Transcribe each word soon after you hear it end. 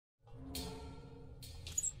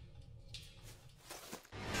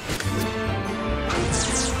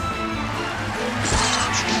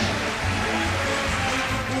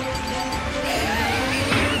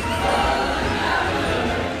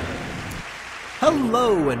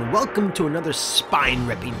Hello and welcome to another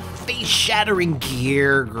spine-ripping, face-shattering,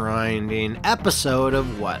 gear-grinding episode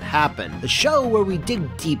of What Happened, the show where we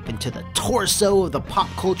dig deep into the torso of the pop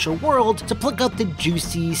culture world to pluck out the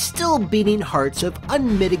juicy, still-beating hearts of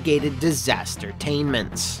unmitigated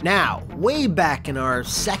disastertainments. Now, way back in our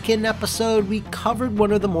second episode, we covered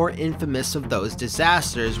one of the more infamous of those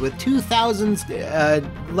disasters with 2000's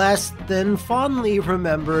less than fondly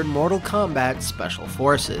remembered Mortal Kombat Special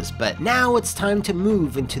Forces, but now it's time to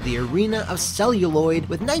move into the arena of celluloid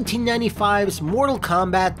with 1995's Mortal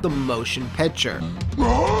Kombat the Motion Picture.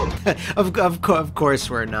 Of course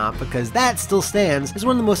we're not, because that still stands as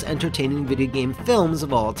one of the most entertaining video game films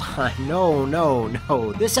of all time. No.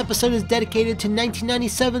 This episode is dedicated to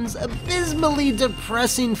 1997's abysmally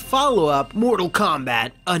depressing follow-up, Mortal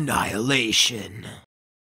Kombat Annihilation.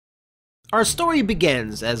 Our story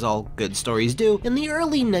begins, as all good stories do, in the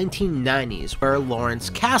early 1990s, where Lawrence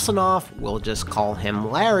Kasanoff, we'll just call him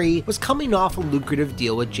Larry, was coming off a lucrative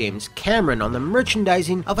deal with James Cameron on the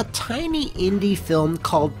merchandising of a tiny indie film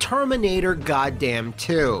called Terminator Goddamn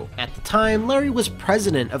 2. At the time, Larry was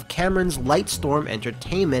president of Cameron's Lightstorm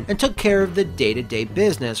Entertainment and took care of the day-to-day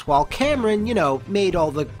business, while Cameron, made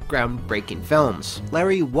all the groundbreaking films.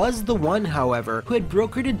 Larry was the one, however, who had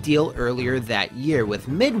brokered a deal earlier that year with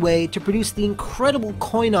Midway to produce the incredible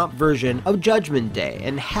coin-op version of Judgment Day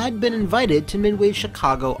and had been invited to Midway's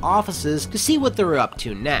Chicago offices to see what they were up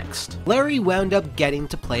to next. Larry wound up getting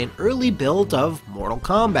to play an early build of Mortal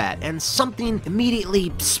Kombat, and something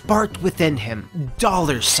immediately sparked within him: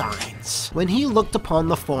 dollar signs. When he looked upon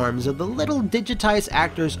the forms of the little digitized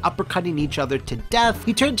actors uppercutting each other to death,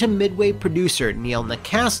 he turned to Midway producer Neil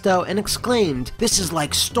Nacasto and exclaimed, "This is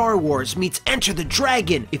like Star Wars meets Enter the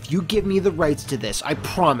Dragon! If you give me the rights to this, I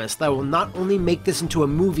promise that I will not only make this into a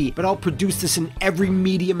movie, but I'll produce this in every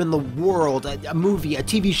medium in the world. A movie, a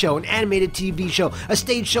TV show, an animated TV show, a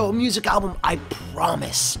stage show, a music album. I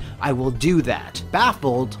promise I will do that."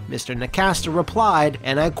 Baffled, Mr. Nacasto replied,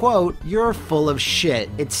 and I quote, "You're full of shit.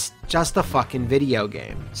 It's just a fucking video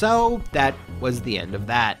game." So that was the end of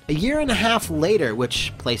that. A year and a half later,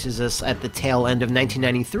 which places us at the tail end of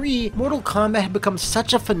 1993, Mortal Kombat had become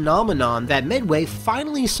such a phenomenon that Midway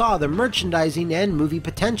finally saw the merchandising and movie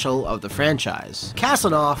potential of the franchise.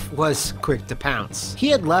 Kasanoff was quick to pounce. He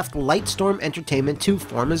had left Lightstorm Entertainment to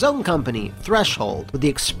form his own company, Threshold, with the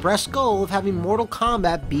express goal of having Mortal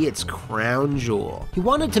Kombat be its crown jewel. He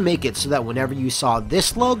wanted to make it so that whenever you saw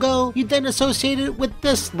this logo, you'd then associate it with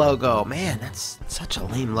this logo. Man, that's such a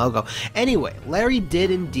lame logo. Anyway, Larry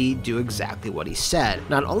did indeed do exactly what he said.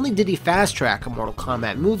 Not only did he fast-track a Mortal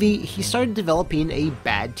Kombat movie, he started developing a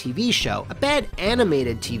bad TV show, a bad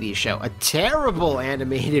animated TV show, a terrible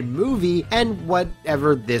animated movie, and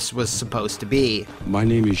whatever this was supposed to be. My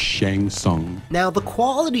name is Shang Tsung. Now, the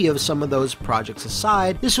quality of some of those projects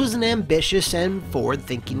aside, this was an ambitious and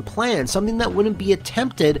forward-thinking plan, something that wouldn't be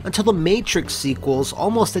attempted until the Matrix sequels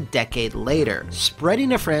almost a decade later,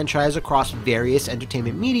 spreading a franchise across various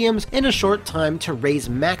entertainment mediums in a short time to raise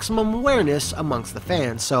maximum awareness amongst the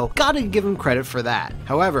fans, so gotta give him credit for that.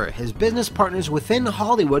 However, his business partners within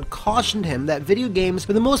Hollywood cautioned him that video games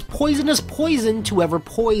were the most poisonous poison to ever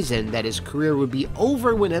poison, that his career would be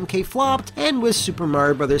over when MK flopped, and with Super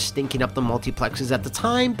Mario Bros. Stinking up the multiplexes at the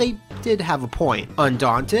time, they did have a point.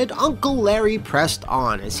 Undaunted, Uncle Larry pressed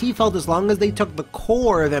on, as he felt as long as they took the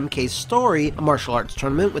core of MK's story, a martial arts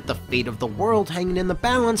tournament with the fate of the world hanging in the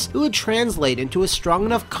balance, it would translate into a strong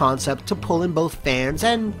enough concept to pull in both fans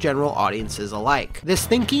and general audiences alike. This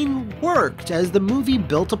thinking worked, as the movie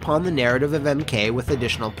built upon the narrative of MK with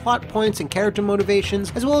additional plot points and character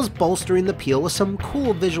motivations, as well as bolstering the appeal with some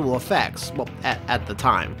cool visual effects, well, at the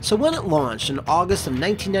time. So when it launched in August of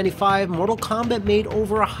 1995, Mortal Kombat made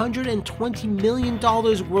over $120 million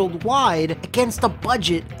worldwide against a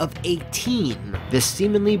budget of 18. This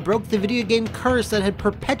seemingly broke the video game curse that had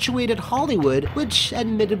perpetuated Hollywood, which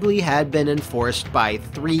admittedly had been enforced by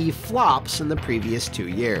 3 flops in the previous 2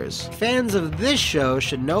 years. Fans of this show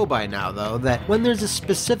should know by now, though, that when there's a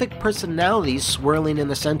specific personality swirling in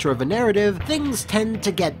the center of a narrative, things tend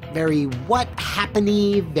to get very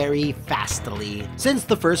what-happeny very fastly. Since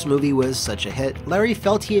the first movie was such a hit, Larry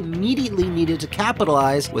felt he immediately needed to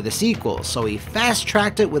capitalize with a sequel, so he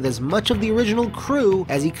fast-tracked it with as much of the original crew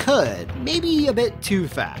as he could, maybe a bit too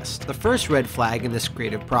fast. The first red flag in this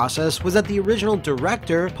creative process was that the original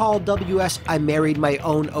director, Paul W.S. I Married My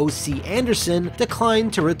Own O.C. Anderson,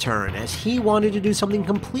 declined to return, as he wanted to do something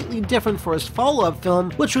completely different for his follow-up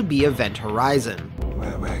film, which would be Event Horizon.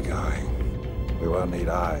 Where we're going, we won't need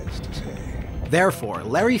eyes to see. Therefore,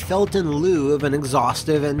 Larry felt in lieu of an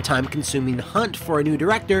exhaustive and time-consuming hunt for a new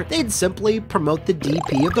director, they'd simply promote the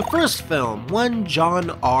DP of the first film, one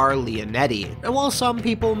John R. Leonetti. And while some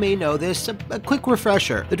people may know this, a quick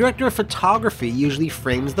refresher: the director of photography usually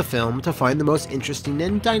frames the film to find the most interesting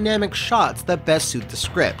and dynamic shots that best suit the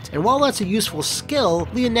script. And while that's a useful skill,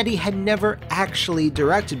 Leonetti had never actually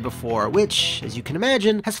directed before, which, as you can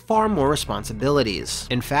imagine, has far more responsibilities.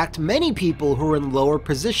 In fact, many people who were in lower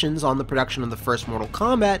positions on the production of the first Mortal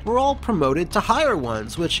Kombat were all promoted to higher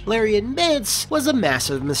ones, which Larry admits was a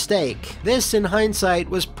massive mistake. This, in hindsight,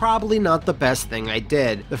 was probably not the best thing I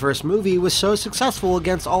did. The first movie was so successful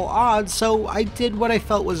against all odds, so I did what I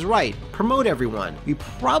felt was right: promote everyone. We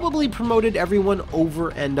probably promoted everyone over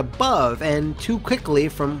and above, and too quickly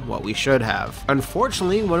from what we should have.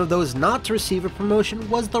 Unfortunately, one of those not to receive a promotion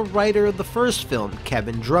was the writer of the first film,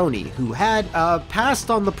 Kevin Droney, who had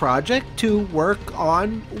passed on the project to work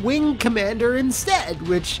on Wing Commander instead,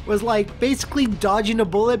 which was like basically dodging a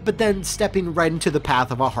bullet but then stepping right into the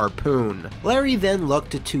path of a harpoon. Larry then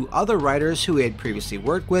looked to two other writers who he had previously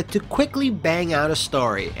worked with to quickly bang out a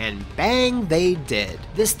story, and bang they did.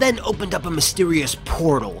 This then opened up a mysterious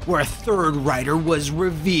portal where a third writer was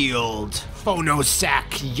revealed. Phonosac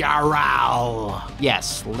Yaral.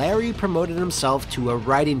 Yes, Larry promoted himself to a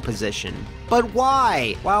writing position. But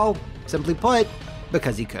why? Well, simply put,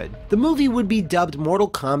 because he could. The movie would be dubbed Mortal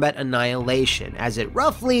Kombat Annihilation, as it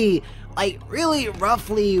really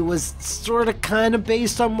roughly was sorta kinda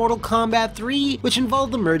based on Mortal Kombat 3, which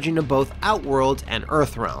involved the merging of both Outworld and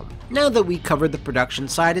Earthrealm. Now that we covered the production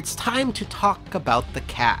side, it's time to talk about the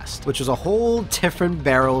cast, which was a whole different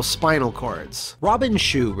barrel of spinal cords. Robin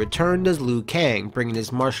Shou returned as Liu Kang, bringing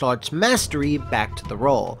his martial arts mastery back to the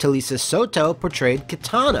role. Talisa Soto portrayed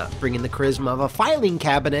Kitana, bringing the charisma of a filing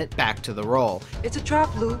cabinet back to the role. It's a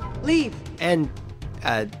trap, Liu. Leave. And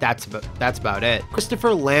that's about it.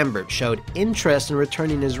 Christopher Lambert showed interest in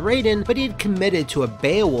returning as Raiden, but he had committed to a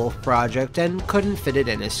Beowulf project and couldn't fit it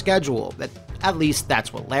in his schedule. At least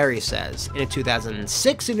that's what Larry says. In a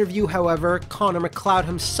 2006 interview, however, Connor McLeod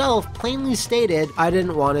himself plainly stated, "I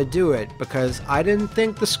didn't want to do it because I didn't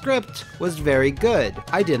think the script was very good.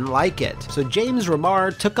 I didn't like it." So James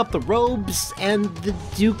Remar took up the robes and the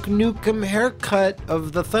Duke Nukem haircut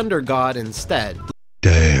of the Thunder God instead.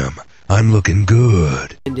 Damn, I'm looking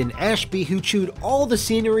good. Lyndon Ashby, who chewed all the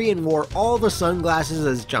scenery and wore all the sunglasses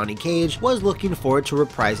as Johnny Cage, was looking forward to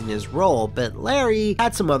reprising his role, but Larry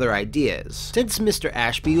had some other ideas. Since Mr.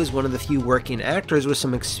 Ashby was one of the few working actors with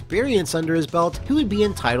some experience under his belt, he would be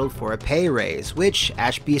entitled for a pay raise, which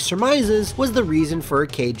Ashby surmises was the reason for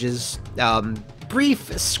Cage's,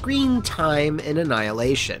 brief screen time in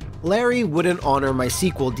Annihilation. Larry wouldn't honor my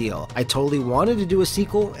sequel deal. I totally wanted to do a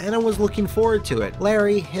sequel and I was looking forward to it.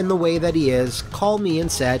 Larry, in the way that he is, called me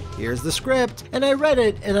and said, "Here's the script," and I read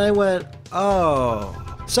it and I went, "Oh."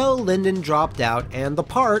 So Lyndon dropped out and the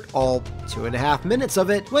part, all 2.5 minutes of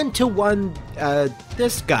it, went to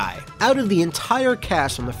this guy. Out of the entire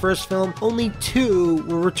cast from the first film, only 2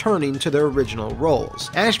 were returning to their original roles.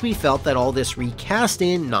 Ashby felt that all this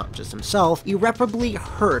recasting, not just himself, irreparably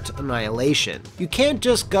hurt Annihilation. You can't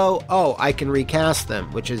just go, "Oh, I can recast them,"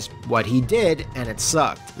 which is what he did, and it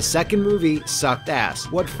sucked. The second movie sucked ass.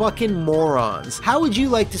 What fucking morons. How would you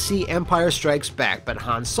like to see Empire Strikes Back, but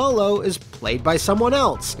Han Solo is played by someone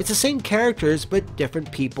else? It's the same characters, but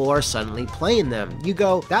different people are suddenly playing them. You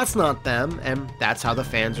go, "That's not them," and that's how the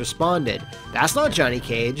fans responded. "That's not Johnny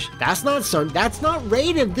Cage. That's not that's not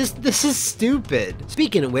Raiden. This is stupid."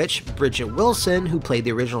 Speaking of which, Bridget Wilson, who played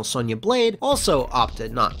the original Sonya Blade, also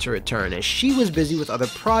opted not to return as she was busy with other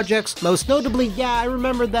projects, most notably, yeah, I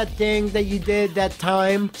remember that thing that you did that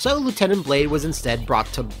time. So Lieutenant Blade was instead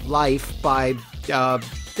brought to life by,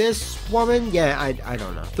 this woman? Yeah, I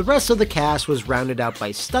don't know. The rest of the cast was rounded out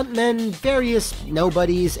by stuntmen, various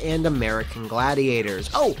nobodies, and American gladiators.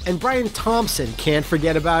 Oh, and Brian Thompson, can't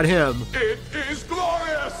forget about him. It is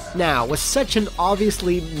glorious! Now, with such an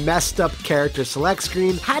obviously messed up character select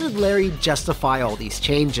screen, how did Larry justify all these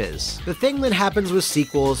changes? The thing that happens with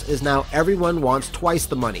sequels is now everyone wants twice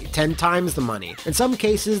the money, 10 times the money. In some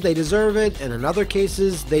cases they deserve it, and in other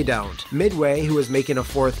cases they don't. Midway, who is making a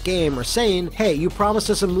 4th game, are saying, "Hey, you promised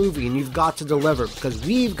us a movie and you've got to deliver because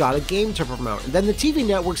we've got a game to promote." And then the TV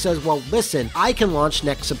network says, "Well, listen, I can launch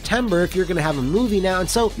next September if you're going to have a movie now." And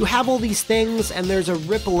so you have all these things and there's a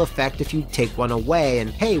ripple effect if you take one away.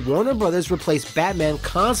 And hey, Warner Brothers replaced Batman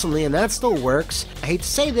constantly and that still works. I hate to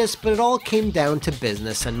say this, but it all came down to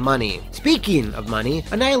business and money. Speaking of money,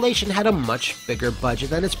 Annihilation had a much bigger budget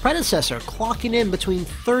than its predecessor, clocking in between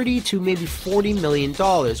 $30 to maybe $40 million,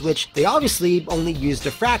 which they obviously only used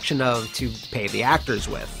a fraction of to pay the actors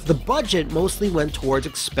with. The budget mostly went towards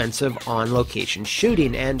expensive on-location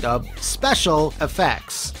shooting and special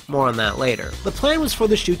effects. More on that later. The plan was for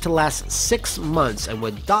the shoot to last 6 months and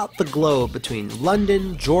would dot the globe between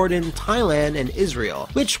London, Jordan, Thailand, and Israel,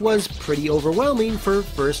 which was pretty overwhelming for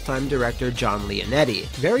first-time director John Leonetti.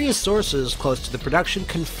 Various sources close to the production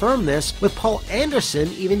confirmed this, with Paul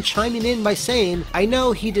Anderson even chiming in by saying, "I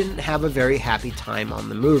know he didn't have a very happy time on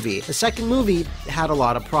the movie. The second movie had a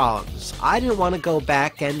lot of problems. I didn't want to go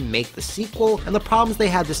back and make the sequel, and the problems they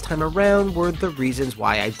had this time around were the reasons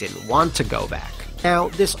why I didn't want to go back." Now,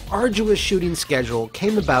 this arduous shooting schedule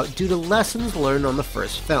came about due to lessons learned on the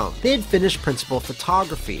first film. They had finished principal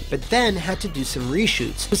photography, but then had to do some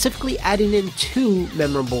reshoots, specifically adding in 2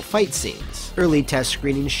 memorable fight scenes. Early test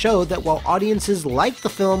screenings showed that while audiences liked the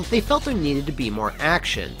film, they felt there needed to be more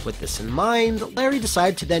action. With this in mind, Larry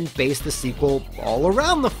decided to then base the sequel all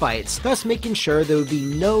around the fights, thus making sure there would be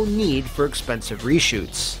no need for expensive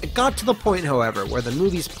reshoots. It got to the point, however, where the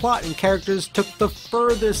movie's plot and characters took the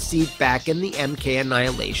furthest seat back in the MK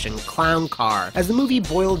Annihilation clown car, as the movie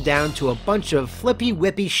boiled down to a bunch of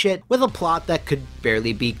flippy-whippy shit with a plot that could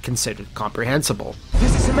barely be considered comprehensible.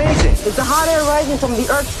 This is amazing. It's a hot air rising from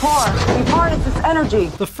the Earth's core. We've harnessed its energy.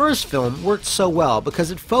 The first film worked so well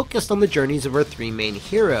because it focused on the journeys of our 3 main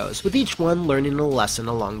heroes, with each one learning a lesson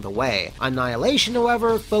along the way. Annihilation,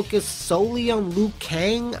 however, focused solely on Liu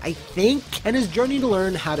Kang, I think, and his journey to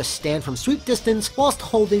learn how to stand from sweep distance whilst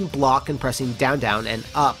holding block and pressing down, down, and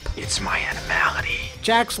up. It's my animality.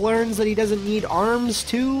 Jax learns that he doesn't need arms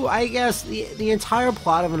too, I guess. The entire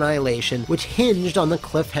plot of Annihilation, which hinged on the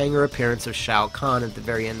cliffhanger appearance of Shao Kahn at the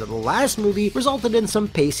very end of the last movie, resulted in some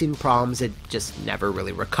pacing problems it just never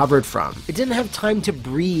really recovered from. It didn't have time to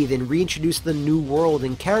breathe and reintroduce the new world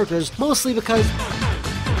and characters, mostly because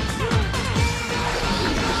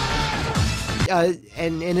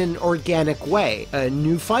and in an organic way.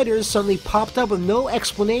 New fighters suddenly popped up with no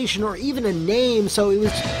explanation or even a name, so it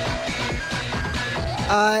was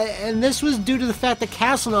and this was due to the fact that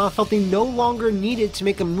Casanova felt they no longer needed to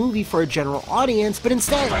make a movie for a general audience, but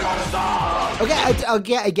instead...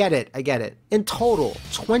 Okay, I get it. In total,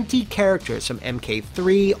 20 characters from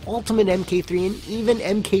MK3, Ultimate MK3, and even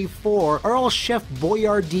MK4 are all Chef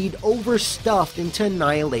Boyardeed overstuffed into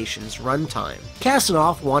Annihilation's runtime.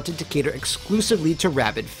 Casanova wanted to cater exclusively to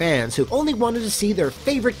rabid fans who only wanted to see their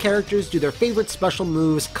favorite characters do their favorite special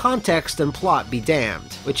moves, context and plot be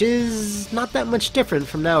damned, which is not that much different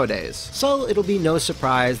from nowadays. So it'll be no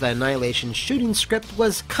surprise that Annihilation's shooting script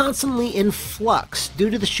was constantly in flux due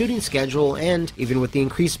to the shooting schedule and, even with the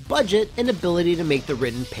increased budget, an ability to make the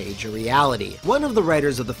written page a reality. One of the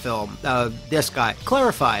writers of the film, this guy,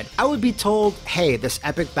 clarified, "I would be told, hey, this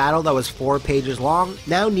epic battle that was 4 pages long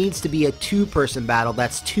now needs to be a 2-person battle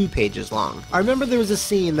that's 2 pages long." I remember there was a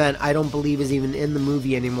scene that I don't believe is even in the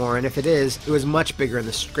movie anymore, and if it is, it was much bigger in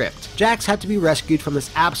the script. Jax had to be rescued from this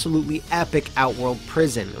absolutely epic outworld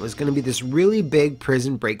prison. It was going to be this really big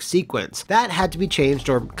prison break sequence. That had to be changed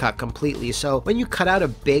or cut completely, so when you cut out a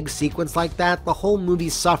big sequence like that, the whole movie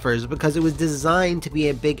suffers because it was designed to be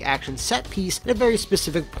a big action set piece at a very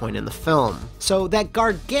specific point in the film. So that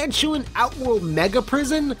gargantuan outworld mega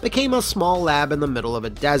prison became a small lab in the middle of a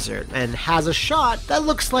desert, and has a shot that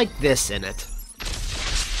looks like this in it.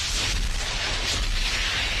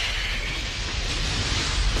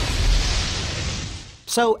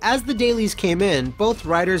 So, as the dailies came in, both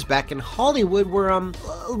writers back in Hollywood were, a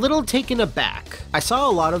little taken aback. I saw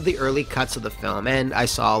a lot of the early cuts of the film, and I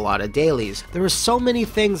saw a lot of dailies. There were so many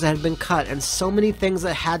things that had been cut, and so many things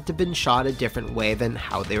that had to been shot a different way than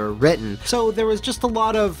how they were written. So there was just a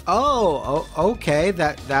lot of, okay,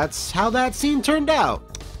 that's how that scene turned out.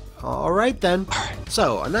 Alright then.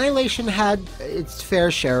 So, Annihilation had its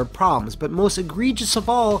fair share of problems, but most egregious of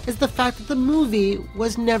all is the fact that the movie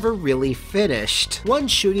was never really finished.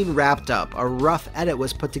 Once shooting wrapped up, a rough edit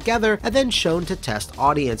was put together and then shown to test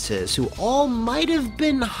audiences, who all might have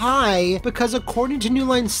been high because according to New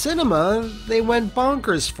Line Cinema, they went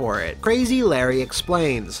bonkers for it. Crazy Larry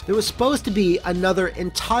explains, there was supposed to be another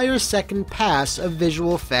entire second pass of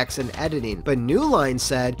visual effects and editing, but New Line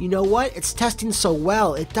said, you know what, it's testing so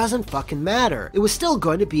well, it doesn't fucking matter. It was still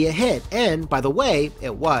going to be a hit, and by the way,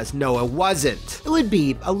 it was. No, it wasn't. It would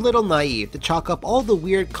be a little naive to chalk up all the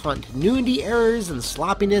weird continuity errors and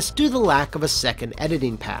sloppiness due to the lack of a second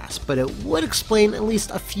editing pass, but it would explain at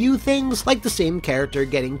least a few things, like the same character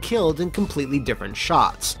getting killed in completely different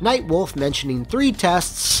shots, Nightwolf mentioning 3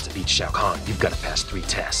 tests To beat Shao Kahn, you've got to pass 3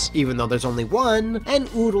 tests. even though there's only one, and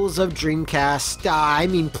oodles of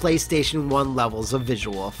PlayStation 1 levels of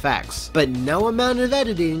visual effects. But no amount of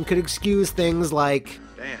editing could excuse things like,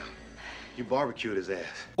 Damn, you barbecued his ass.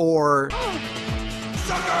 or,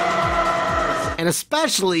 and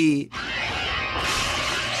especially,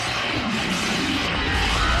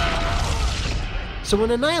 so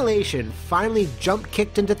when Annihilation finally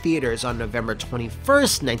jump-kicked into theaters on November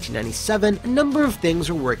 21st, 1997, a number of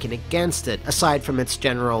things were working against it, aside from its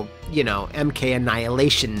general, MK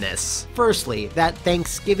Annihilation-ness. Firstly, that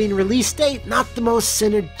Thanksgiving release date, not the most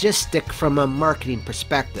synergistic from a marketing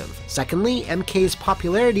perspective. Secondly, MK's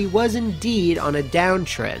popularity was indeed on a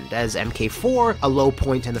downtrend, as MK4, a low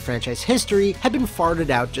point in the franchise history, had been farted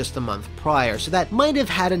out just a month prior, so that might have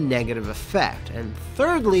had a negative effect. And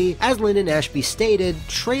thirdly, as Lyndon Ashby stated,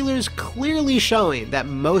 trailers clearly showing that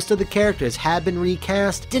most of the characters had been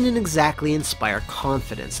recast didn't exactly inspire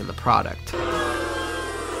confidence in the product.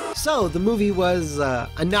 So, the movie was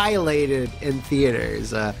annihilated in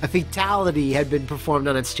theaters. A fatality had been performed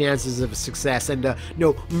on its chances of success, and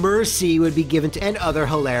no mercy would be given to, and other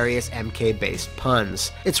hilarious MK-based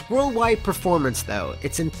puns. Its worldwide performance, though,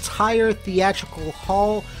 its entire theatrical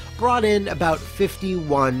haul, brought in about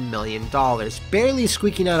 $51 million, barely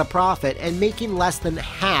squeaking out a profit and making less than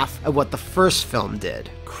half of what the first film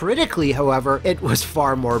did. Critically, however, it was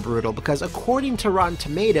far more brutal because according to Rotten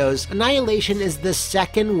Tomatoes, Annihilation is the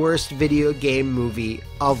second worst video game movie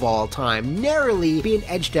of all time, narrowly being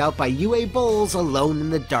edged out by UA Bowl's Alone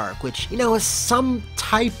in the Dark, which, is some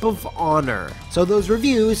type of honor. So those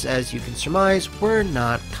reviews, as you can surmise, were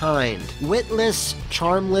not kind. Witless,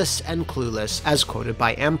 charmless, and clueless, as quoted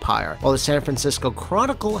by Empire, while the San Francisco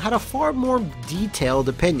Chronicle had a far more detailed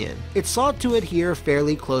opinion. It sought to adhere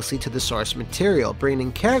fairly closely to the source material, bringing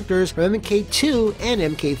in characters from MK2 and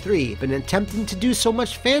MK3, but in attempting to do so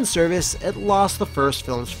much fan service, it lost the first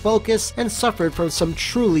film's focus and suffered from some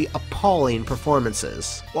truly appalling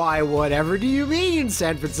performances. Why, whatever do you mean,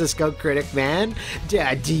 San Francisco critic man?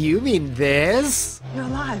 Do you mean this? You're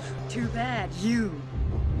alive. Too bad you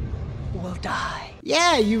will die.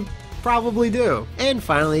 Yeah, you probably do. And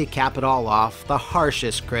finally, cap it all off, the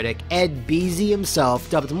harshest critic, Ed Beasy himself,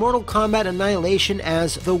 dubbed Mortal Kombat Annihilation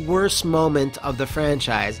as the worst moment of the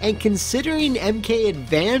franchise. And considering MK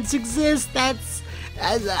Advance exists, that's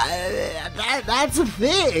a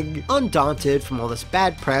thing! Undaunted from all this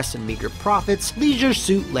bad press and meager profits, Leisure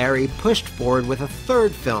Suit Larry pushed forward with a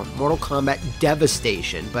third film, Mortal Kombat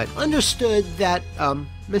Devastation, but understood that,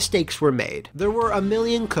 mistakes were made. There were a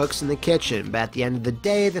million cooks in the kitchen, but at the end of the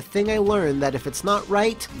day, the thing I learned that if it's not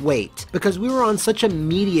right, wait. Because we were on such a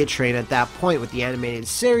media train at that point with the animated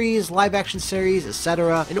series, live action series,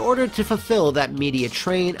 etc. In order to fulfill that media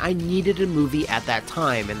train, I needed a movie at that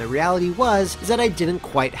time, and the reality is that I didn't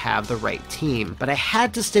quite have the right team. But I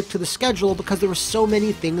had to stick to the schedule because there were so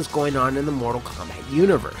many things going on in the Mortal Kombat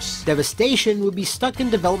universe. Devastation would be stuck in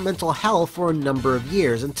developmental hell for a number of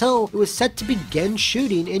years until it was set to begin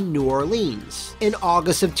shooting in New Orleans in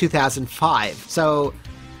August of 2005. So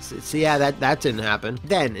yeah, that didn't happen.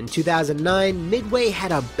 Then, in 2009, Midway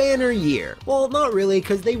had a banner year. Well, not really,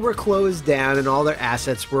 because they were closed down and all their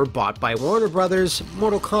assets were bought by Warner Brothers,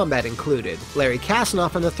 Mortal Kombat included. Larry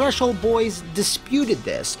Kasanoff and the Threshold Boys disputed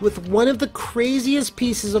this with one of the craziest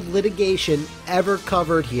pieces of litigation ever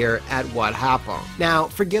covered here at What Happened. Now,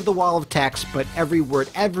 forgive the wall of text, but every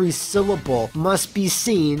word, every syllable must be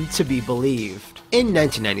seen to be believed. In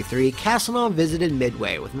 1993, Kasanoff visited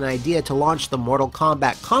Midway with an idea to launch the Mortal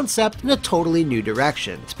Kombat concept in a totally new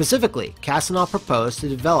direction. Specifically, Kasanoff proposed to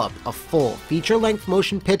develop a full feature-length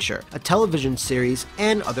motion picture, a television series,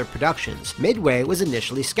 and other productions. Midway was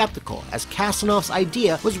initially skeptical, as Kasanoff's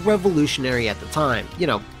idea was revolutionary at the time.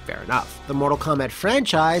 Fair enough. The Mortal Kombat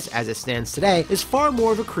franchise, as it stands today, is far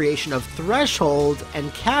more of a creation of Threshold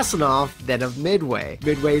and Kasanoff than of Midway.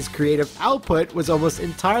 Midway's creative output was almost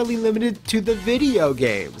entirely limited to the video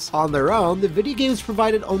games. On their own, the video games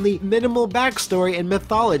provided only minimal backstory and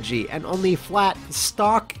mythology, and only flat,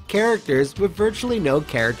 stock characters with virtually no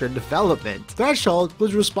character development. Threshold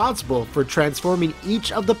was responsible for transforming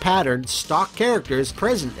each of the patterned stock characters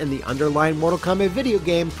present in the underlying Mortal Kombat video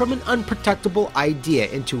game from an unprotectable idea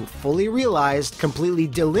into new, fully realized, completely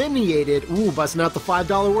delineated, ooh, busting out the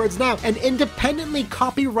 $5 words now, and independently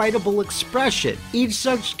copyrightable expression. Each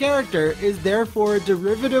such character is therefore a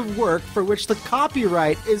derivative work for which the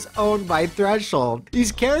copyright is owned by Threshold.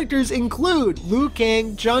 These characters include Liu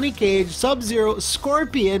Kang, Johnny Cage, Sub-Zero,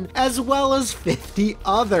 Scorpion, as well as 50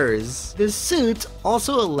 others. The suits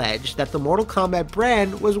also allege that the Mortal Kombat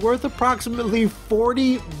brand was worth approximately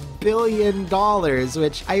 $40 billion,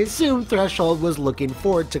 which I assume Threshold was looking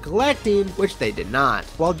forward to collecting, which they did not.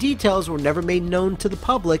 While details were never made known to the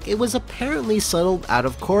public, it was apparently settled out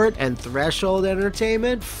of court, and Threshold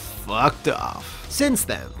Entertainment fucked off. Since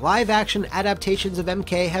then, live-action adaptations of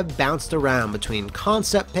MK have bounced around between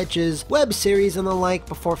concept pitches, web series, and the like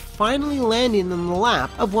before finally landing in the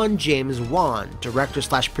lap of one James Wan,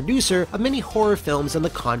 director/producer of many horror films in the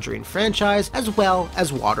Conjuring franchise, as well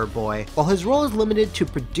as Waterboy. While his role is limited to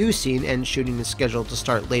producing and shooting is scheduled to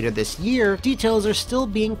start later this year, details are still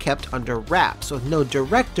being kept under wraps, with no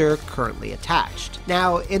director currently attached.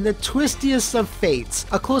 Now, in the twistiest of fates,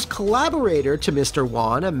 a close collaborator to Mr.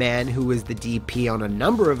 Wan, a man who is the DP on a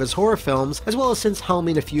number of his horror films, as well as since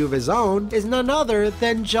helming a few of his own, is none other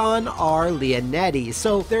than John R. Leonetti.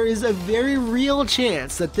 So there is a very real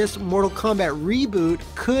chance that this Mortal Kombat reboot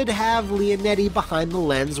could have Leonetti behind the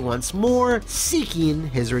lens once more, seeking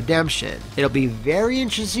his redemption. It'll be very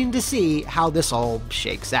interesting to see how this all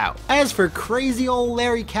shakes out. As for crazy old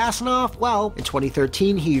Larry Kasanoff, well, in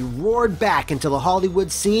 2013 he roared back into the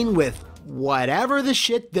Hollywood scene with whatever the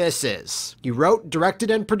shit this is. He wrote, directed,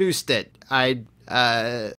 and produced it.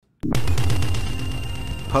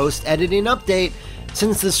 Post-editing update.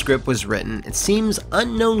 Since the script was written, it seems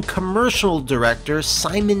unknown commercial director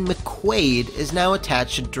Simon McQuaid is now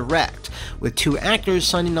attached to direct, with 2 actors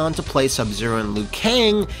signing on to play Sub-Zero and Liu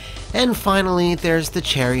Kang, and finally there's the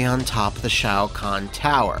cherry on top of the Shao Kahn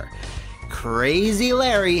Tower. Crazy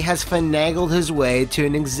Larry has finagled his way to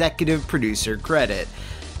an executive producer credit.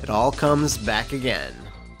 It all comes back again.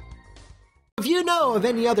 If you know of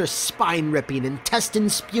any other spine-ripping,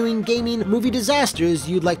 intestine-spewing gaming movie disasters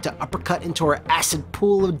you'd like to uppercut into our acid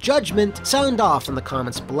pool of judgment, sound off in the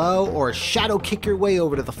comments below, or shadow kick your way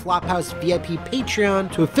over to the Flophouse VIP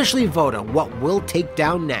Patreon to officially vote on what we'll take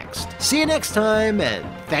down next. See you next time, and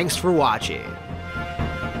thanks for watching.